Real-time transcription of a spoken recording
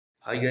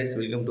Hi guys,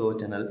 welcome to our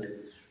channel.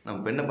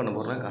 நம்ம என்ன பண்ண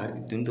போறோம்னா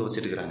கார்த்தி திண்டு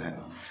வச்சிருக்காங்க.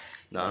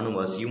 நானும்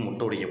வாசியும்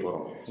முட்டை உடைக்க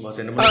போறோம்.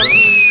 வாசி என்ன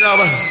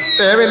பண்ண?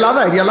 தேவையில்லாத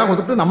ஐடியாலாம்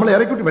கொடுத்துட்டு நம்மள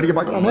இறக்கி விட்டு வெடிக்க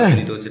பார்க்கலாமே.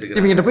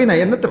 இவங்கிட்ட போய்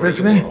நான் என்னத்த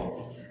பேசுவேன்?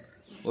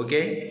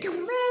 ஓகே?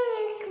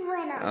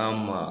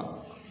 ஆமா.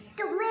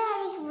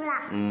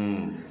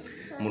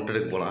 முட்டை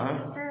எடுக்க போலாம்.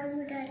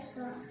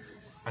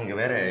 அங்க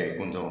வேற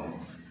கொஞ்சம்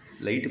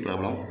லைட்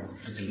ப்ராப்ளம்.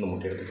 ஃப்ரிட்ஜ்ல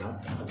முட்டை எடுத்துக்கலாம்.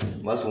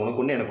 வாசி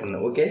உனக்கு ஒண்ணு எனக்கு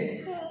ஒண்ணு. ஓகே?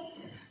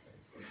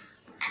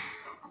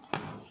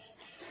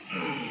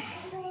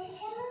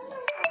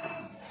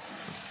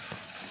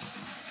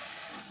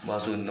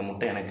 வாசு இந்த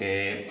முட்டை எனக்கு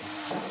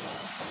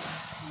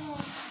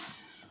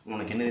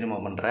உனக்கு என்ன தெரியுமா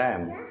பண்ணுற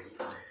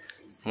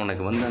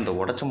உனக்கு வந்து அந்த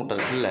உடச்ச முட்டை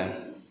இருக்குல்ல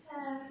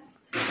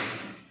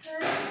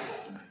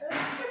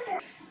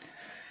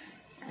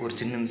ஒரு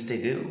சின்ன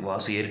மிஸ்டேக்கு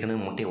வாசு ஏற்கனவே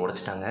முட்டையை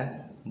உடச்சிட்டாங்க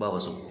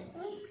வாசு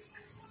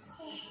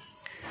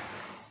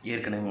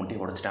ஏற்கனவே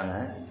முட்டையை உடச்சிட்டாங்க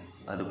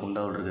அது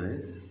குண்டாவில் இருக்குது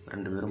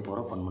 2 பேரும்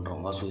போகிறோம் ஃபன்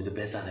பண்ணுறோம் வாசு இது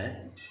பேசாத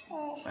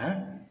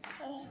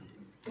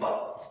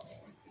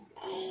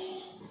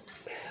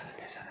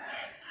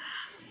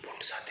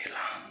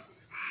சாத்திடலாம்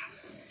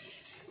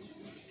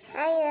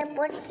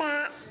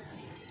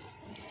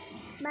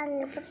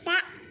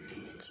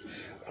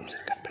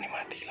சரி கட் பண்ணி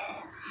மாற்றிக்கலாம்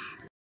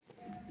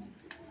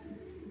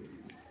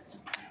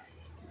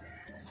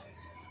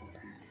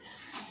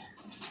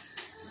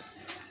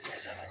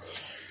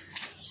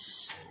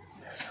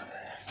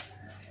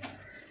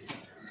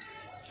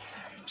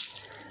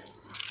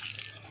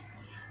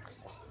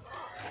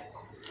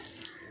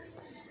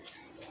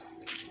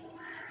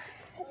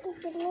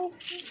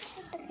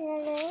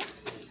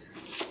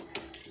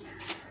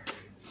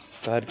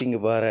கார்த்தி இங்க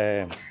பாரு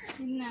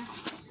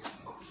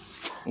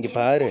இங்க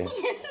பாரு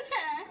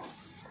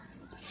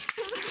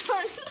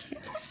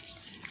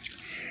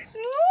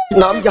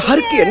நாம்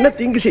யாருக்கு என்ன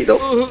தீங்கு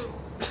செய்தோம்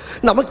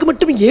நமக்கு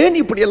மட்டும் ஏன்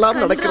இப்படி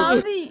எல்லாம் நடக்கிறது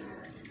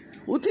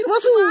ஊத்திரு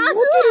வாசு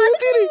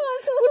ஊத்திரு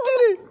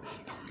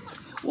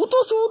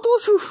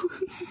ஊத்தோசு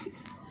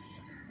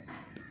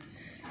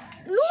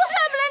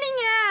லூசாப்ல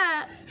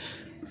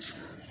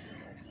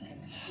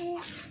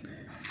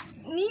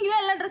நீங்களே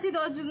எல்லா ட்ரெஸ்ஸையும்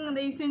துவைச்சுக்கோங்க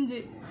தயவு செஞ்சு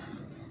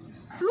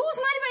லூஸ்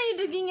மாதிரி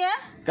பண்ணிட்டு இருக்கீங்க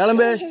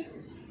கிளம்பு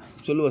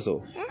சொல்லு வாசு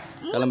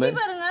கிளம்பு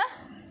பாருங்க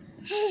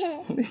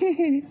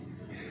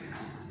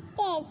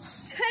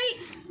சை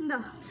இந்தா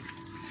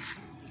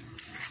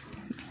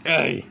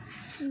ஏய்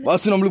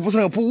வாசு நம்மளுக்கு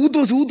பூசுறாங்க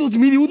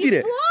ஊத்து மீதி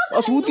ஊத்திரு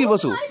வாசு ஊத்திரு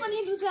வாசு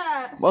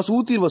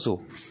ஊத்திரு வாசு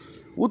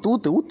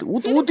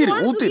ஊத்திரு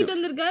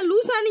வந்திருக்க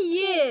லூசா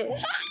நீயே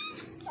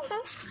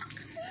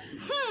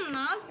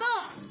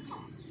நாத்தம்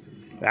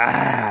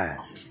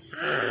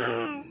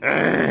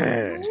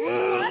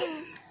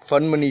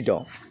ஃபன்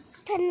பண்ணிட்டோம்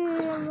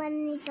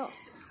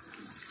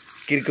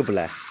கிறுக்கு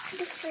பிள்ளை